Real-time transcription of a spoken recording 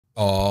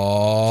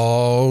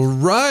All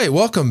right.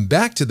 Welcome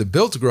back to the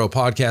Built to Grow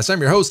podcast. I'm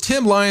your host,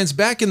 Tim Lyons,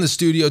 back in the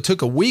studio.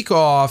 Took a week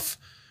off.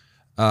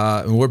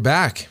 And we're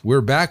back.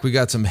 We're back. We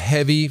got some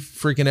heavy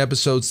freaking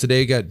episodes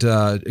today.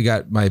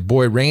 Got my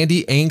boy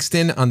Randy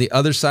Angston on the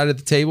other side of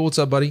the table. What's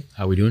up, buddy?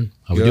 How we doing?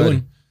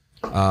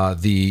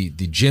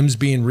 The gym's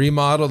being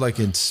remodeled. I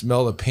can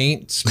smell the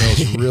paint. It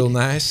smells real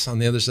nice on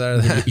the other side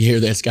of that. You hear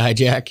that sky,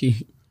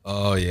 Jackie?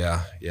 Oh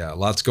yeah.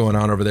 Lots going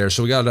on over there.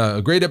 So we got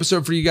a great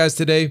episode for you guys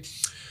today.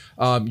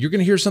 You're going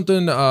to hear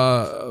something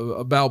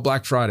about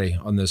Black Friday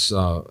on this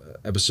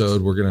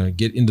episode. We're going to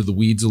get into the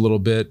weeds a little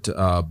bit.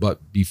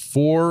 But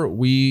before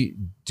we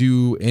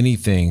do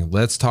anything,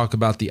 let's talk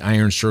about the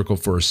Iron Circle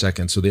for a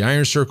second. So the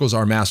Iron Circle is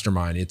our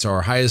mastermind. It's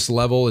our highest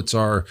level. It's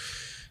our,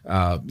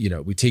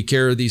 we take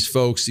care of these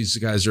folks. These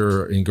guys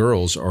and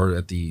girls are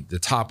at the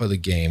top of the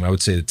game. I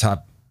would say the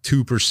top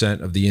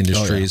 2% of the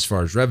industry as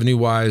far as revenue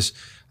wise.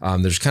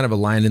 There's kind of a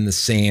line in the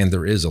sand.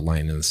 There is a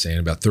line in the sand,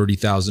 about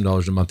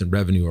 $30,000 a month in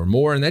revenue or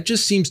more. And that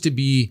just seems to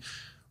be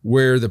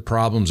where the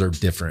problems are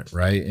different,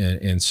 right?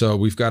 And so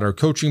we've got our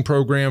coaching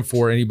program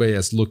for anybody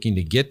that's looking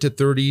to get to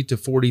 $30,000 to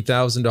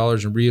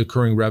 $40,000 in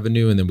reoccurring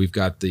revenue. And then we've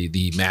got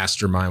the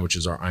Mastermind, which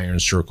is our Iron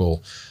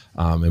Circle.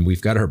 And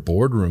we've got our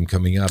boardroom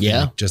coming up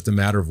in just a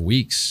matter of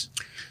weeks.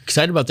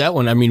 Excited about that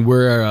one. I mean,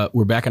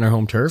 we're back on our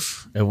home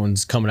turf.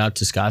 Everyone's coming out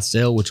to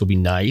Scottsdale, which will be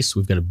nice.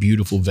 We've got a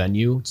beautiful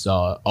venue. It's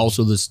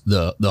also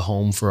the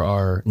home for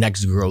our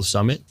next growth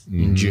summit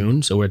in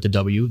June. So we're at the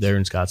W there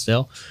in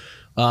Scottsdale.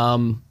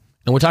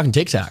 And we're talking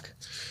TikTok,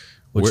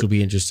 which will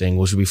be interesting,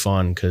 which will be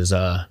fun because,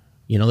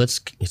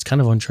 it's kind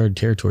of uncharted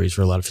territories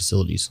for a lot of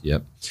facilities.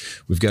 Yep.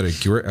 We've got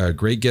a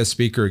great guest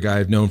speaker, a guy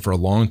I've known for a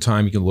long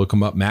time. You can look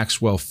him up.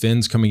 Maxwell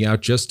Finn's coming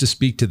out just to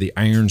speak to the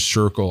Iron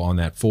Circle on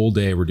that full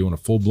day. We're doing a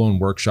full-blown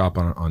workshop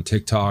on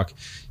TikTok.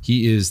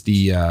 He is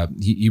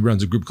he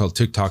runs a group called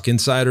TikTok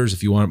Insiders.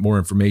 If you want more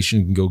information,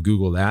 you can go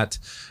Google that.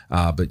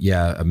 But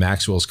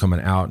Maxwell's coming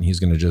out and he's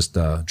going to just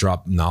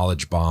drop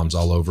knowledge bombs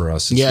all over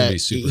us. It's gonna be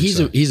super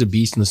exciting. He's a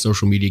beast in the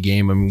social media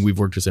game. I mean, we've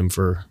worked with him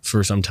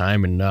for some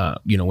time, and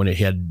when it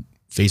had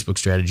Facebook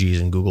strategies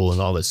and Google and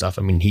all that stuff,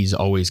 I mean, he's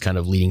always kind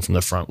of leading from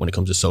the front when it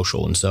comes to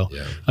social. And so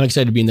I'm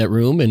excited to be in that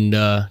room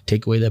and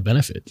take away that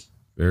benefit.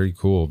 Very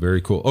cool. Very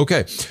cool.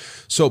 Okay.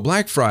 So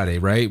Black Friday,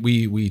 right?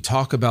 We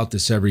talk about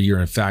this every year.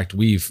 In fact,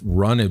 we've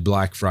run a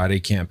Black Friday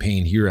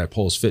campaign here at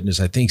Pulse Fitness,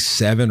 I think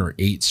 7 or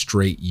 8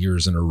 straight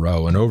years in a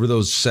row. And over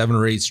those 7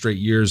 or 8 straight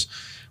years,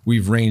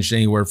 we've ranged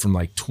anywhere from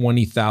like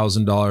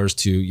 $20,000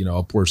 to,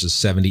 upwards of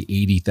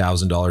 $70,000,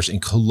 $80,000 in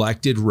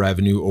collected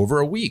revenue over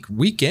a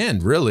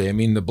weekend, really. I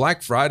mean, the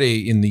Black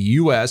Friday in the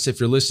US, if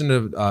you're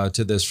listening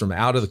to this from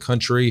out of the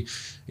country,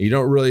 you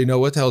don't really know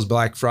what the hell is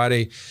Black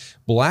Friday.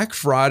 Black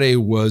Friday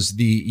was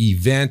the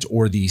event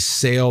or the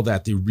sale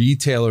that the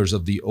retailers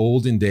of the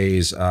olden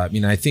days,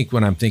 I think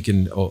when I'm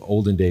thinking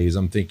olden days,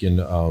 I'm thinking,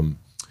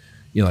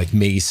 like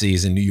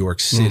Macy's in New York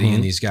City,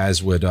 and these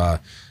guys would,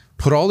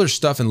 put all their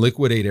stuff and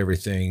liquidate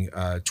everything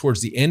towards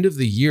the end of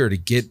the year to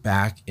get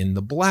back in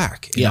the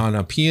black. And on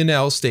a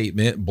P&L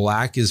statement,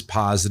 black is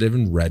positive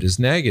and red is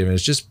negative. And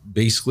it's just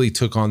basically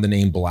took on the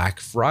name Black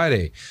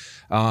Friday.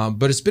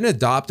 But it's been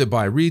adopted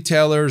by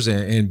retailers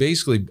and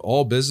basically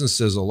all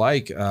businesses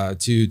alike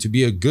to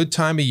be a good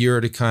time of year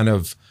to kind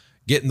of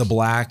get in the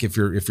black if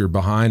you're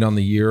behind on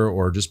the year,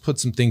 or just put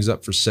some things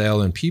up for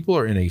sale. And people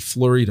are in a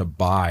flurry to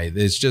buy.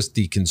 It's just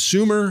the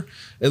consumer,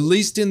 at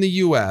least in the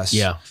US,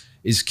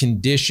 is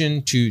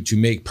conditioned to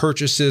make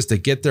purchases, to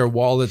get their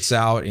wallets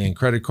out and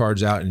credit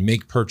cards out and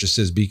make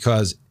purchases,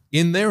 because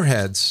in their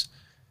heads,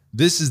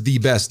 this is the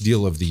best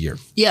deal of the year.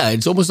 Yeah,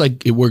 it's almost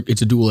like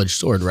it's a dual-edged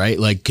sword, right?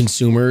 Like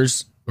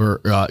consumers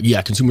are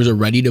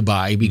ready to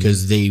buy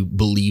because they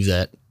believe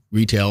that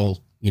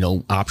retail,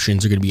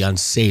 options are going to be on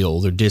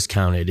sale. They're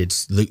discounted.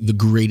 It's the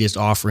greatest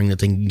offering that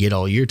they can get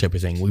all year type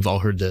of thing. We've all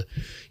heard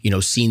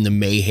seen the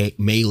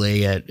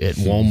melee at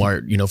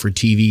Walmart, for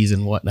TVs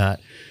and whatnot.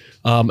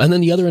 And then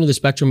the other end of the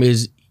spectrum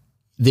is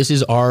this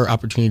is our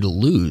opportunity to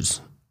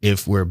lose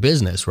if we're a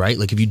business, right?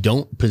 Like if you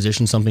don't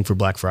position something for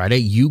Black Friday,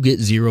 you get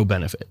zero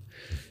benefit.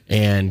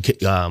 And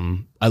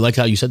I like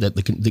how you said that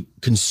the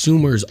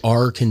consumers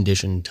are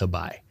conditioned to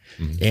buy.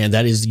 And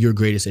that is your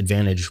greatest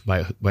advantage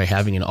by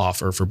having an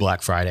offer for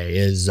Black Friday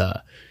is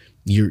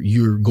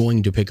you're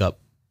going to pick up,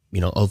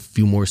 a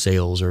few more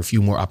sales or a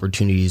few more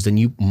opportunities than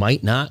you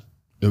might not,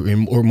 or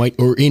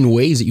in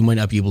ways that you might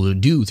not be able to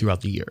do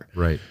throughout the year.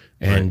 Right.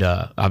 And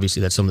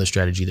obviously that's some of the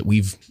strategy that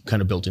we've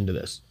kind of built into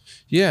this.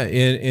 Yeah.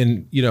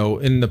 And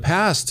in the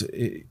past,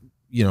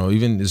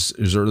 even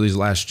as early as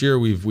last year,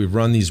 we've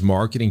run these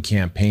marketing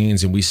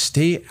campaigns and we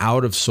stay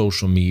out of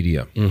social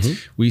media.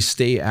 We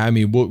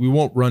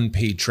won't run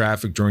paid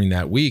traffic during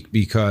that week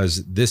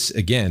because this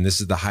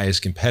is the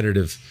highest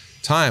competitive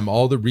time.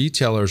 All the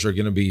retailers are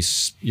going to be,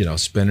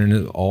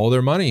 spending all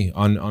their money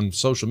on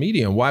social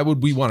media. And why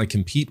would we want to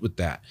compete with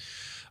that?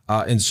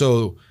 And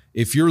so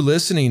if you're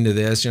listening to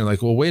this, you're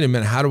like, well, wait a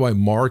minute, how do I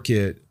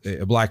market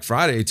a Black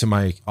Friday to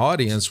my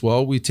audience?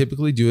 Well, we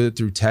typically do it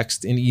through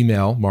text and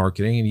email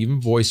marketing and even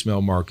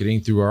voicemail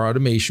marketing through our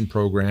automation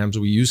programs.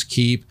 We use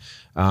Keep.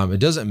 It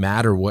doesn't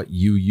matter what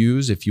you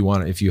use. If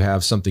you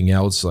have something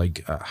else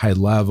like High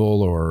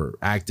Level or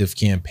Active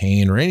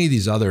Campaign or any of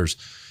these others,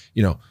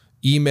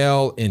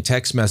 email and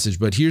text message.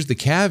 But here's the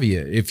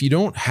caveat. If you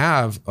don't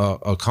have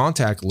a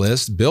contact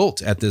list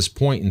built at this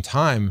point in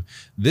time,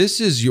 this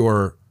is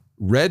your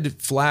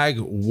red flag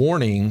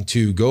warning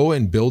to go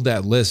and build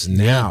that list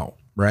now,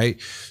 right?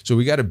 So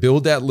we got to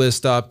build that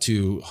list up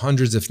to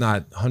hundreds, if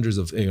not hundreds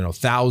of,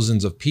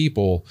 thousands of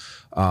people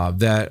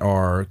that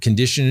are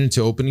conditioned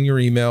into opening your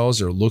emails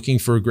or looking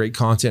for great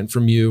content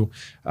from you.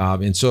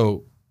 And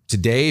so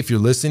today, if you're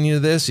listening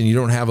to this and you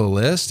don't have a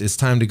list, it's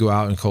time to go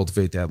out and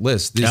cultivate that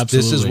list.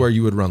 This is where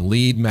you would run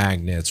lead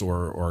magnets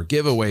or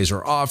giveaways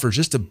or offers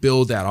just to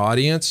build that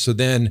audience. So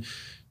then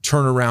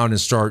turn around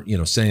and start,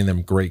 sending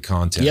them great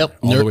content.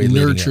 Yep.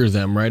 Nurture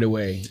them right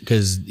away,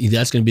 because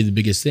that's going to be the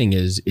biggest thing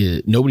is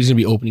nobody's going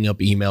to be opening up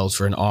emails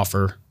for an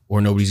offer,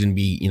 or nobody's going to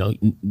be,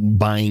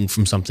 buying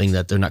from something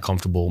that they're not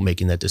comfortable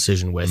making that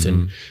decision with.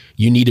 And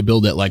you need to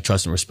build that like,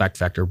 trust, and respect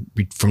factor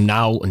from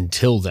now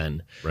until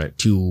then, right,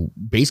 to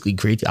basically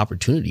create the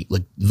opportunity,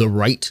 like the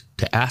right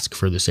to ask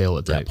for the sale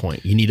at that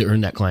point. You need to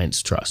earn that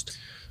client's trust.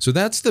 So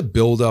that's the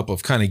buildup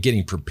of kind of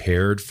getting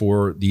prepared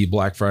for the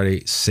Black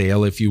Friday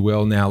sale, if you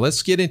will. Now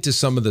let's get into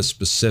some of the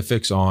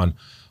specifics on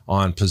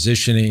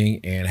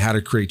positioning and how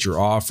to create your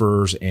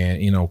offers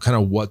and, kind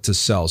of what to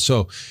sell.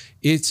 So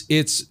it's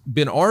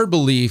been our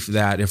belief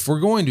that if we're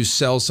going to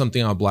sell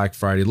something on Black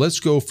Friday, let's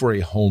go for a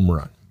home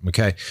run.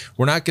 Okay.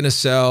 We're not going to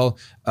sell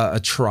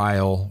a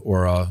trial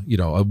or a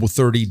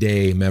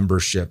 30-day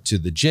membership to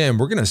the gym.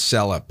 We're going to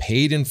sell a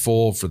paid in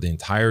full for the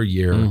entire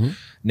year.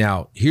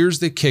 Now, here's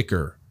the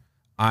kicker.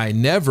 I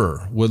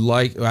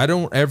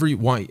don't ever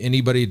want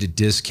anybody to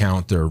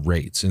discount their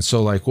rates. And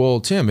so well,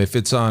 Tim, if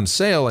it's on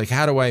sale,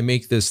 how do I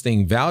make this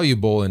thing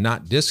valuable and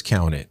not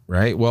discount it?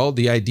 Right. Well,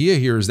 the idea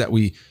here is that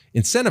we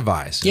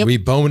incentivize, we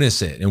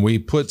bonus it, and we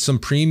put some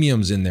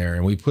premiums in there,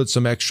 and we put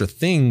some extra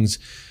things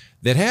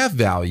that have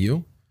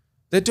value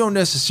that don't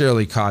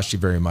necessarily cost you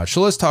very much.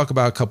 So let's talk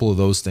about a couple of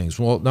those things.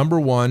 Well, number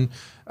one,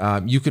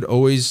 you could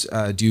always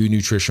do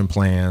nutrition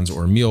plans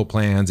or meal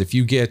plans. If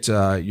you get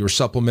your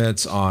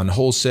supplements on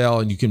wholesale,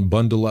 and you can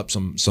bundle up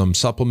some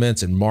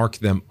supplements and mark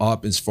them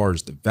up as far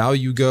as the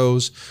value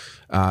goes,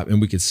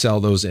 and we could sell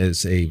those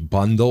as a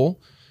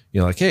bundle.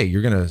 Hey,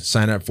 you're going to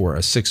sign up for a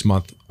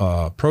 6-month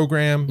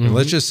program. And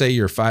let's just say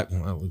you're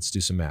let's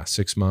do some math.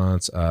 6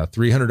 months,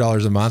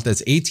 $300 a month.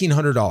 That's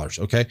 $1,800.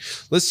 Okay.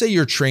 Let's say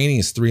your training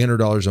is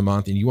 $300 a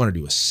month and you want to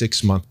do a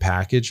 6-month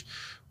package.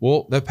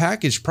 Well, the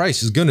package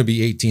price is going to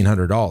be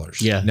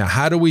 $1,800. Yeah. Now,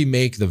 how do we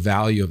make the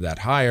value of that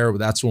higher? Well,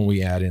 that's when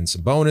we add in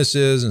some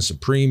bonuses and some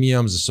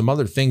premiums and some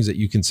other things that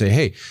you can say,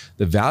 hey,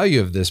 the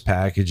value of this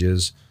package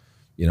is,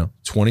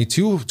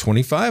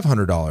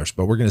 $2,500,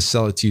 but we're going to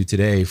sell it to you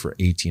today for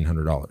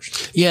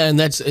 $1,800. Yeah. And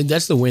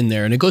that's the win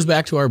there. And it goes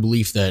back to our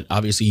belief that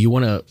obviously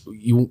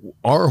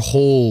our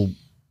whole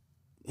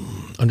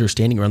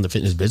understanding around the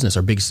fitness business,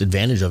 our biggest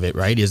advantage of it,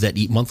 right, is that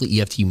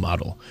monthly EFT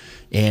model.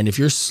 And if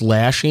you're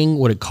slashing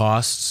what it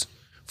costs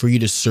for you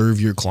to serve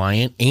your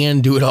client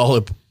and do it all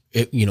at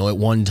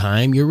one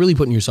time, you're really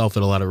putting yourself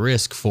at a lot of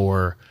risk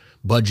for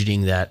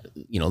budgeting that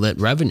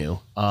revenue.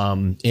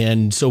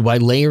 And so by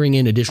layering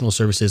in additional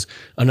services,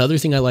 another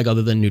thing I like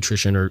other than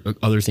nutrition or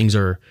other things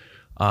are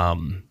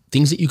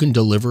things that you can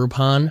deliver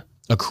upon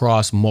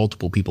across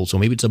multiple people. So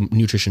maybe it's a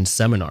nutrition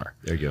seminar.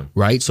 There you go.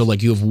 Right? So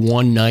you have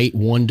one night,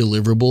 one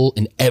deliverable,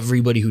 and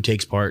everybody who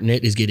takes part in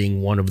it is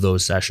getting one of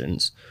those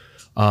sessions.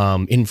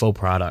 Info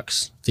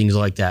products, things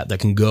like that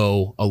can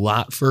go a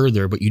lot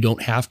further, but you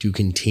don't have to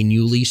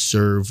continually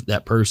serve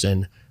that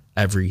person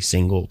every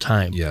single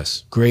time.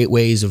 Yes. Great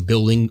ways of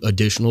building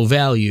additional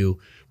value,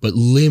 but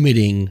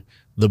limiting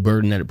the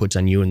burden that it puts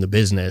on you and the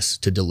business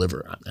to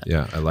deliver on that.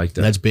 Yeah, I like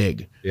that. That's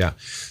big. Yeah,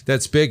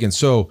 that's big. And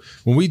so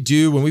when we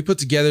put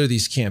together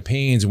these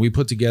campaigns and we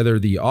put together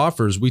the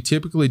offers, we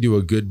typically do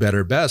a good,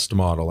 better, best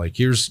model.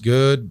 Here's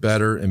good,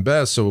 better, and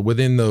best. So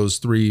within those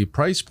 3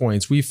 price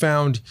points, we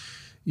found,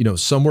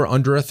 somewhere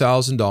under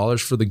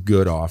 $1,000 for the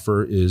good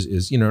offer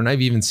is, and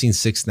I've even seen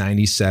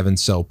 $697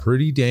 sell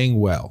pretty dang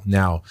well.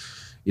 Now,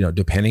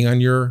 depending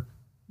on your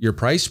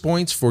price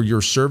points for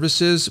your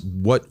services,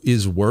 what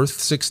is worth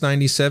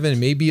 $697? It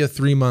may be a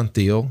 3-month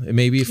deal. It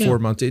may be a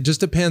 4-month deal. It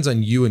just depends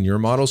on you and your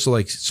model.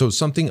 So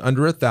something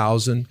under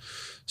 $1,000,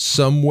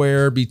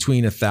 somewhere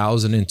between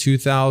 $1,000 and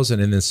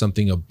 $2,000, and then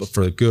something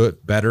for the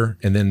good, better,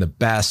 and then the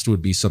best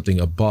would be something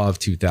above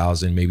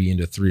 $2,000, maybe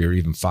into $3,000 or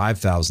even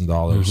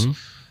 $5,000.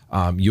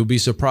 You'll be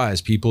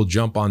surprised. People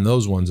jump on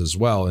those ones as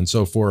well. And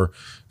so for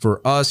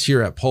us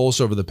here at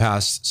Pulse over the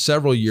past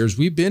several years,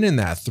 we've been in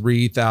that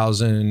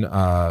 3,000,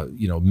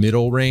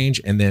 middle range,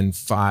 and then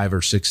 5,000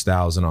 or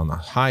 6,000 on the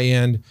high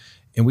end.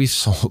 And we've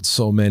sold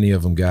so many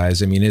of them,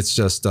 guys. I mean, it's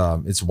just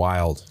it's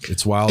wild.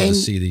 It's wild to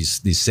see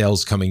these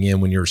sales coming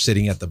in when you're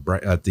sitting at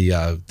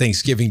the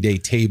Thanksgiving Day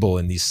table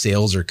and these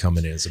sales are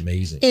coming in. It's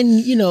amazing. And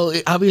you know,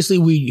 obviously,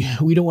 we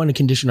don't want to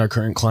condition our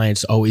current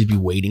clients to always be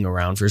waiting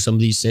around for some of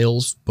these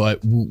sales,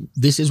 but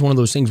this is one of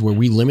those things where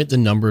we limit the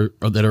number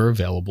that are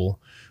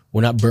available.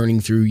 We're not burning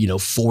through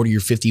 40 or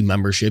 50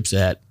 memberships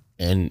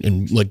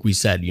and like we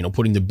said,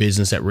 putting the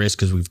business at risk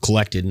because we've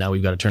collected. Now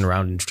we've got to turn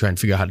around and try and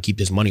figure out how to keep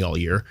this money all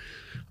year.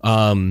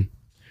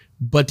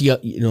 But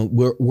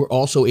we're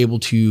also able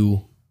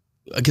to,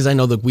 because I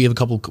know that we have a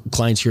couple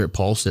clients here at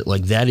Pulse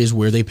that is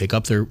where they pick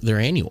up their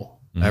annual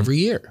every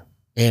year.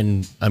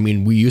 And I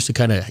mean, we used to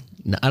kind of,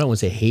 I don't want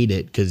to say hate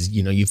it because,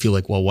 you feel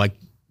like, well,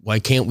 why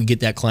can't we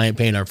get that client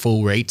paying our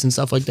full rates and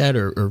stuff like that?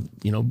 Or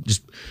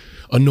just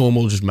a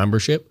normal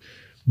membership,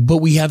 but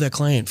we have that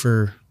client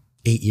for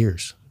 8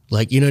 years.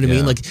 Like, you know what I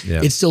mean? Like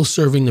it's still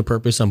serving the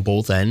purpose on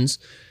both ends.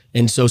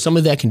 And so some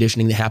of that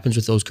conditioning that happens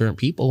with those current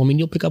people, I mean,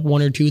 you'll pick up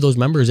 1 or 2 of those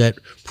members that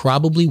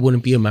probably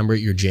wouldn't be a member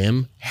at your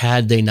gym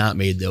had they not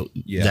made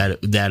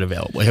that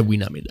available. Had we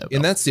not made that available.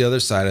 And that's the other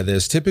side of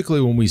this.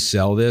 Typically when we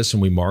sell this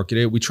and we market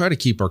it, we try to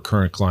keep our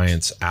current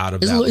clients out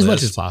of that list. As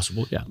much as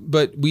possible, yeah.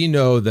 But we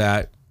know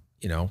that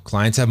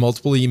clients have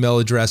multiple email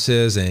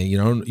addresses and you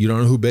don't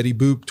know who Betty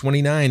Boop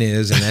 29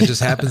 is. And that just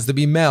happens to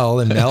be Mel,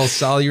 and Mel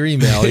saw your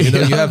email, you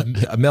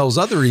have Mel's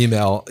other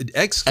email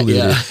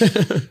excluded.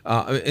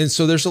 And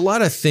so there's a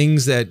lot of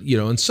things that,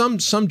 and some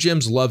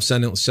gyms love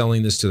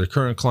selling this to their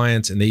current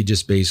clients, and they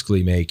just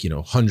basically make,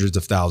 hundreds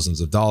of thousands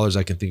of dollars.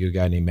 I can think of a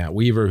guy named Matt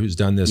Weaver who's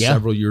done this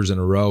several years in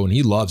a row, and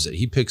he loves it.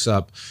 He picks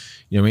up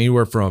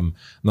anywhere from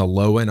the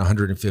low end,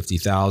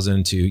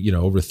 $150,000 to,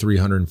 over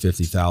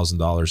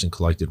 $350,000 in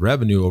collected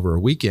revenue over a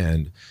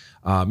weekend.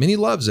 And he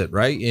loves it.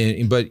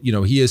 Right. But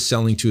he is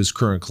selling to his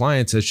current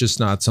clients. It's just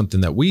not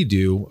something that we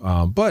do.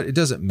 But it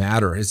doesn't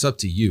matter. It's up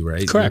to you.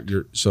 Right. Correct.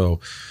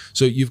 So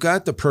you've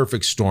got the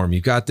perfect storm.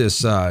 You've got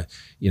this,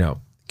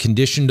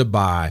 condition to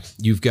buy.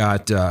 You've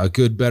got a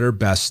good, better,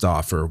 best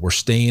offer. We're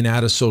staying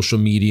out of social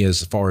media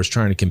as far as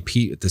trying to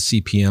compete at the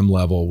CPM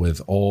level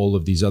with all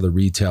of these other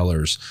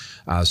retailers.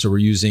 So we're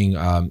using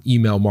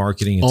email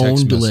marketing and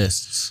text owned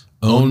lists,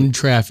 owned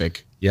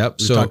traffic.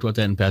 Yep. We talked about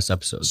that in past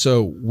episodes.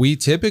 So we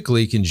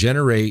typically can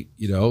generate,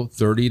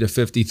 $30,000 to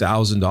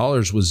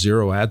 $50,000 with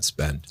zero ad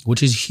spend,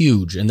 which is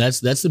huge. And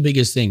that's the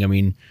biggest thing. I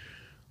mean,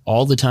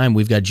 all the time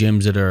we've got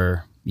gyms that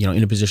are,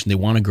 in a position they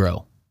want to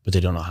grow, but they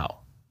don't know how.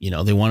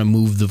 They want to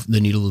move the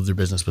needle of their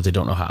business, but they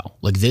don't know how.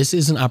 Like, this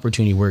is an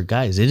opportunity where,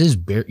 guys, it is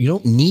you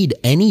don't need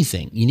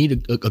anything. You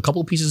need a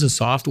couple pieces of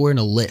software and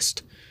a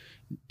list.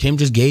 Tim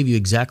just gave you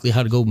exactly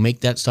how to go make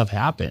that stuff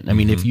happen. I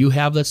mean, if you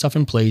have that stuff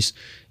in place,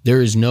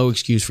 there is no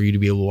excuse for you to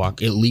be able to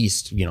walk at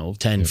least, $10,000,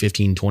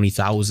 $15,000,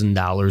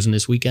 $20,000 in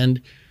this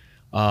weekend.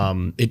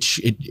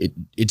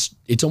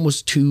 It's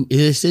almost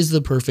this is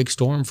the perfect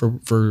storm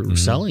for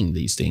selling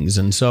these things.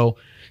 And so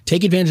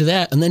take advantage of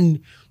that. And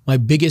then my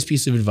biggest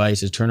piece of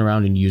advice is turn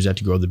around and use that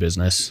to grow the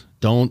business.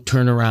 Don't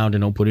turn around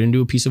and don't put it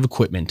into a piece of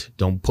equipment.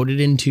 Don't put it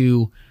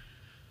into,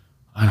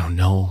 I don't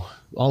know,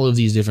 all of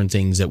these different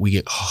things that we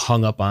get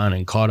hung up on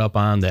and caught up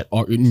on, that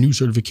are new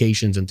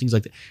certifications and things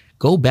like that.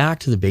 Go back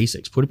to the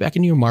basics. Put it back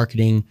into your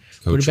marketing.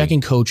 Put it back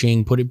in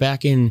coaching. Put it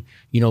back in,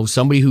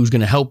 somebody who's going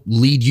to help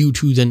lead you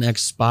to the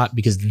next spot,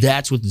 because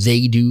that's what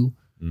they do.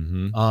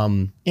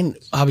 And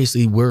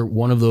obviously we're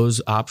one of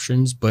those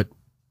options, but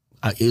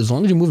as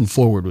long as you're moving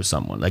forward with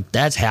someone, like,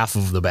 that's half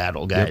of the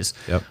battle, guys.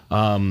 Yep.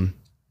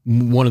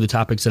 One of the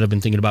topics that I've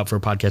been thinking about for a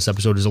podcast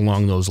episode is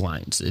along those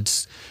lines.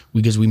 It's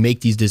because we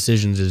make these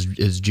decisions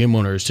as gym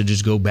owners to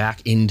just go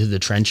back into the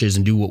trenches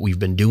and do what we've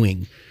been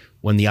doing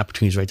when the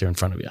opportunity is right there in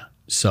front of you.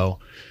 So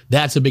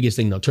that's the biggest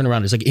thing, though. Turn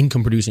around. It's like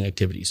income producing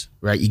activities,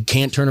 right? You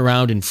can't turn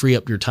around and free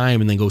up your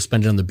time and then go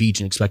spend it on the beach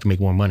and expect to make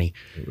more money.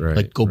 Right,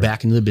 like, go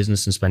back into the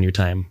business and spend your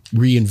time,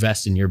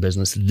 reinvest in your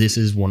business. This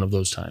is one of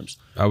those times.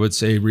 I would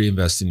say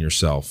reinvest in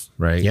yourself,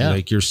 right? Yeah.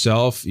 Like,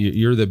 yourself,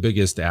 you're the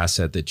biggest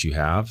asset that you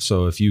have.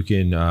 So if you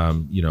can,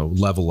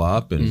 level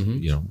up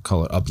and,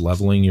 call it up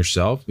leveling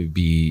yourself,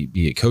 be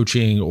it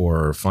coaching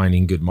or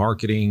finding good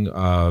marketing,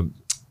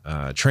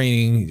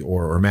 training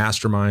or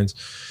masterminds,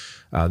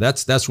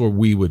 that's where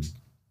we would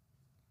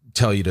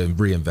tell you to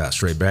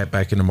reinvest, right?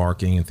 Back into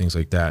marketing and things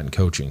like that, and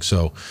coaching.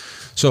 So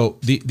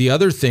the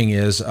other thing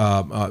is,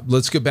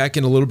 let's get back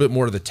in a little bit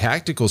more to the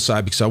tactical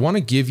side, because I want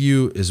to give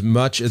you as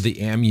much of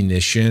the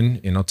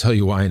ammunition, and I'll tell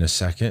you why in a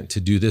second, to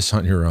do this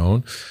on your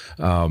own,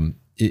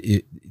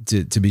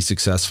 to be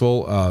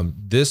successful.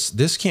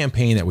 This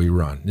campaign that we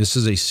run, this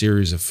is a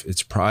series of,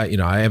 it's probably,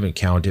 I haven't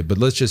counted, but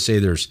let's just say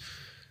there's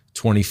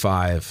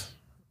 25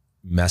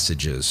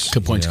 messages,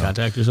 points of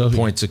contact or something.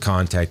 Points of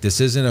contact. This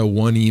isn't a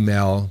one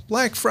email,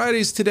 Black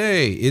Friday's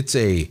today. It's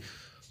a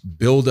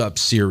build up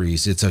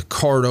series. It's a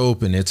cart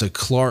open. It's a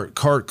cart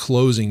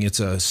closing. It's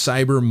a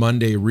Cyber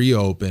Monday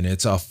reopen.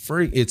 It's a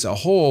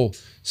whole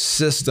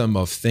system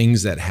of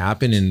things that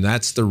happen. And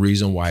that's the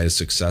reason why it's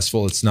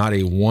successful. It's not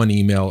a one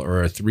email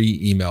or a 3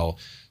 email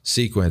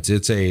sequence.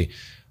 It's a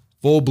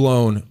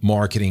full-blown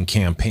marketing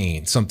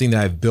campaign, something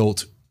that I've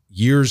built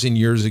years and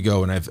years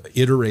ago, and I've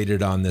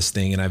iterated on this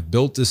thing, and I've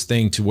built this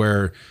thing to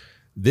where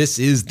this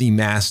is the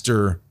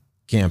master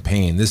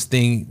campaign. This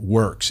thing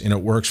works, and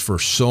it works for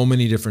so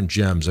many different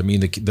gyms. I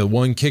mean, the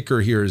one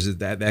kicker here is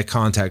that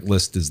contact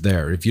list is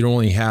there. If you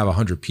only have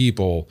 100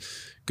 people,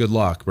 good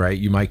luck, right?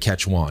 You might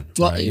catch one,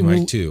 well, right? You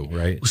might two,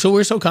 right? So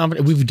we're so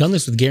confident. We've done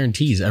this with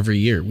guarantees every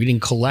year. We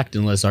didn't collect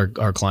unless our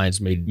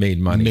clients made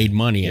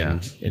money. Yeah,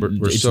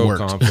 and we're so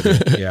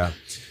confident. Yeah.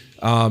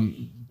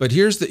 But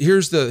here's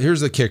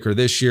the kicker.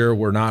 This year,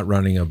 we're not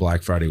running a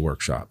Black Friday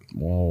workshop.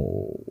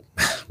 Whoa.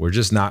 We're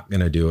just not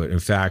going to do it. In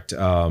fact,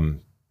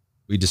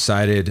 we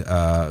decided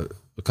a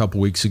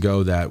couple weeks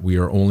ago that we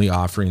are only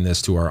offering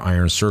this to our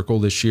Iron Circle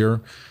this year.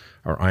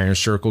 Our Iron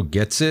Circle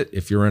gets it.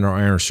 If you're in our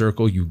Iron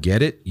Circle, you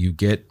get it. You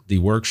get the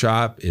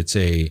workshop. It's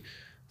a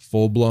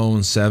full-blown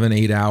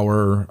 7-8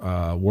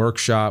 hour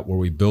workshop where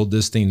we build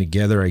this thing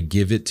together. I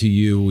give it to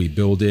you. We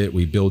build it.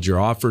 We build your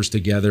offers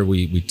together.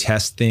 We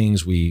test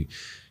things. We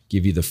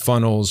give you the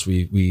funnels.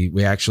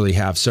 We actually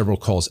have several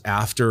calls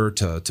after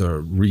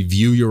to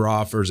review your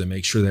offers and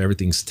make sure that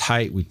everything's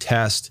tight. We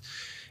test.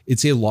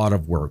 It's a lot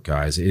of work,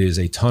 guys. It is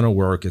a ton of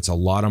work. It's a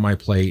lot on my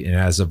plate. And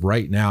as of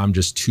right now, I'm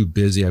just too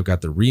busy. I've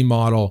got the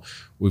remodel.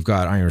 We've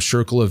got Iron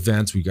Circle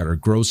events. We've got our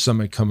growth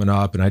summit coming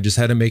up. And I just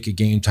had to make a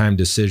game time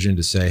decision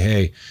to say,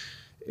 hey,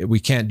 we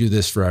can't do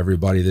this for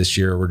everybody this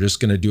year. We're just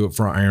going to do it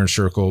for Iron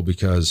Circle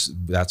because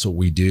that's what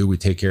we do. We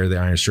take care of the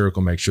Iron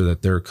Circle, make sure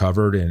that they're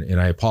covered. And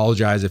I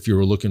apologize if you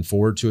were looking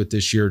forward to it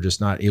this year,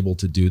 just not able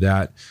to do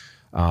that.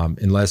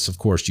 Unless, of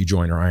course, you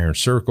join our Iron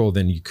Circle,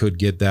 then you could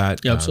get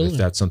that. Yeah, absolutely.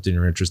 If that's something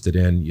you're interested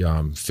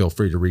in, feel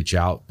free to reach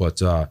out. But,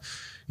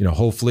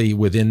 hopefully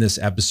within this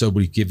episode,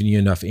 we've given you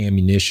enough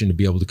ammunition to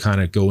be able to kind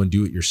of go and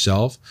do it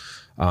yourself.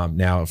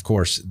 Now, of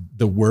course,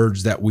 the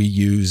words that we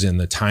use and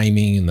the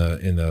timing and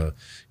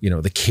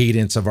the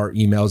cadence of our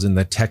emails and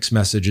the text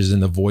messages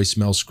and the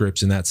voicemail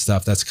scripts and that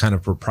stuff, that's kind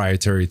of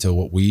proprietary to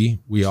what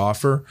we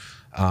offer.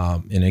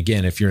 And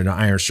again, if you're in the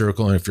Iron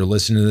Circle and if you're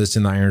listening to this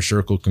in the Iron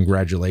Circle,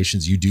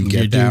 congratulations, you do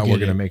get that. We're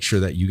going to make sure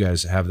that you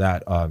guys have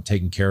that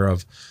taken care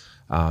of.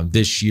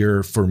 This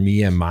year for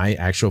me and my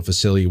actual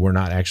facility, we're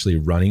not actually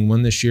running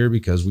one this year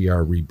because we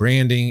are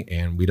rebranding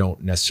and we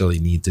don't necessarily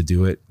need to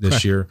do it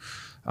this year.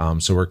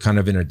 So we're kind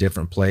of in a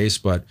different place,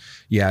 but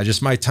yeah,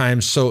 just my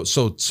time's so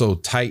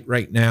tight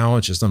right now.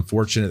 It's just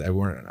unfortunate that we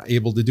weren't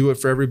able to do it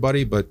for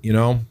everybody, but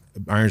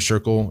Iron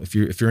Circle, if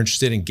you're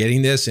interested in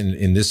getting this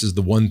and this is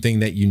the one thing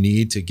that you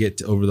need to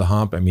get over the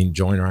hump, I mean,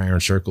 join our Iron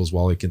Circle is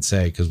all I can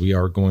say, because we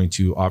are going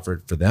to offer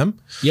it for them.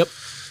 Yep.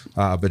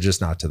 But just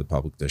not to the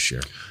public this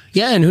year.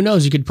 Yeah. And who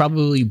knows, you could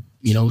probably,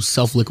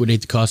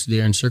 self-liquidate the cost of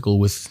the Iron Circle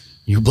with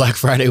your Black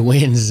Friday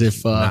wins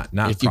if not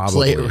if you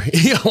probably. play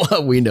it. Yeah,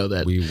 well, we know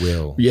that. We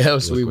will.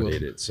 Yes, we will.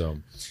 It, so.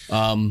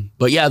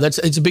 But yeah,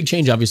 it's a big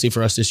change, obviously,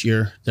 for us this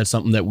year. That's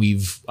something that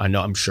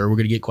I'm sure we're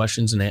going to get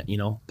questions and,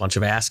 a bunch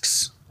of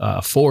asks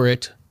for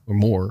it or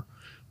more.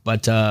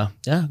 But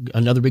yeah,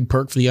 another big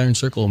perk for the Iron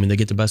Circle. I mean, they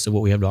get the best of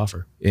what we have to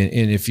offer.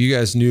 And if you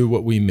guys knew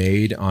what we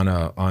made on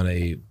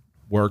a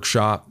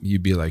workshop,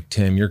 you'd be like,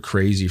 Tim, you're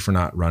crazy for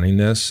not running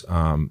this.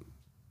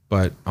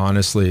 But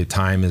honestly,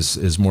 time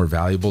is more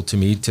valuable to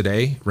me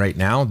today, right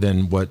now,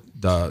 than what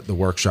the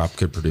workshop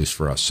could produce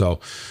for us. So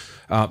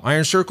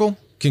Iron Circle,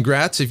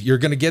 congrats if you're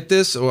going to get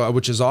this,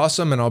 which is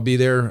awesome. And I'll be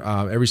there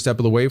every step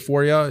of the way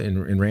for you.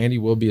 And Randy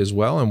will be as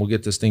well. And we'll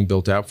get this thing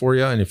built out for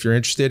you. And if you're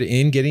interested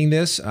in getting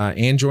this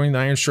and joining the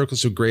Iron Circle,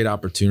 it's a great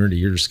opportunity.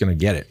 You're just going to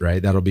get it,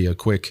 right? That'll be a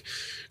quick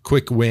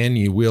win.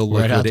 You will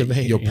look at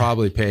it. You'll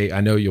probably pay.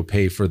 I know you'll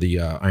pay for the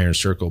Iron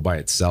Circle by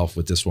itself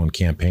with this one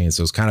campaign.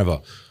 So it's kind of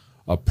a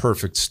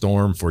perfect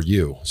storm for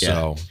you.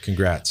 So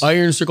congrats.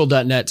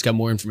 IronCircle.net. It's got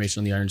more information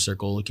on the Iron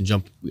Circle. You can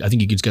jump. I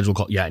think you can schedule a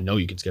call. Yeah, I know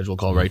you can schedule a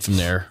call right from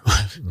there.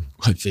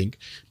 I think.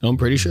 No, I'm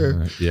pretty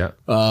sure. Yeah.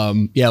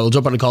 Yeah, we'll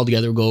jump on a call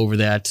together. We'll go over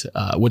that,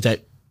 what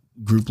that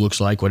group looks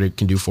like, what it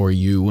can do for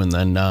you. And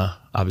then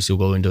obviously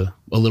we'll go into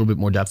a little bit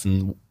more depth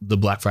in the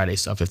Black Friday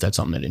stuff if that's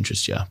something that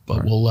interests you.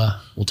 But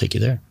we'll take you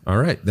there. All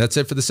right. That's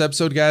it for this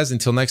episode, guys.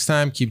 Until next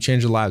time, keep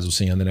changing lives. We'll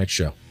see you on the next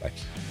show. Bye.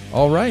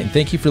 All right, and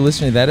thank you for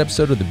listening to that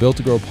episode of the Built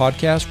to Grow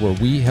podcast, where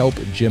we help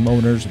gym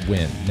owners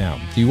win. Now,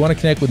 do you want to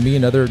connect with me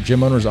and other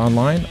gym owners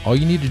online? All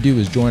you need to do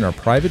is join our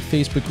private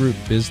Facebook group,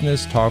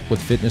 Business Talk with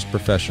Fitness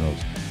Professionals.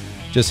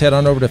 Just head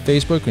on over to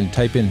Facebook and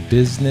type in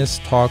Business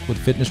Talk with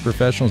Fitness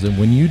Professionals, and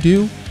when you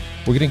do,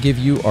 we're going to give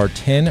you our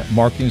 10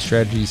 marketing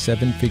strategies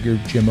 7-figure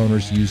gym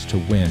owners use to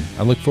win.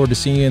 I look forward to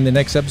seeing you in the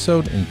next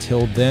episode.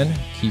 Until then,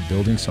 keep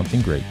building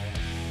something great.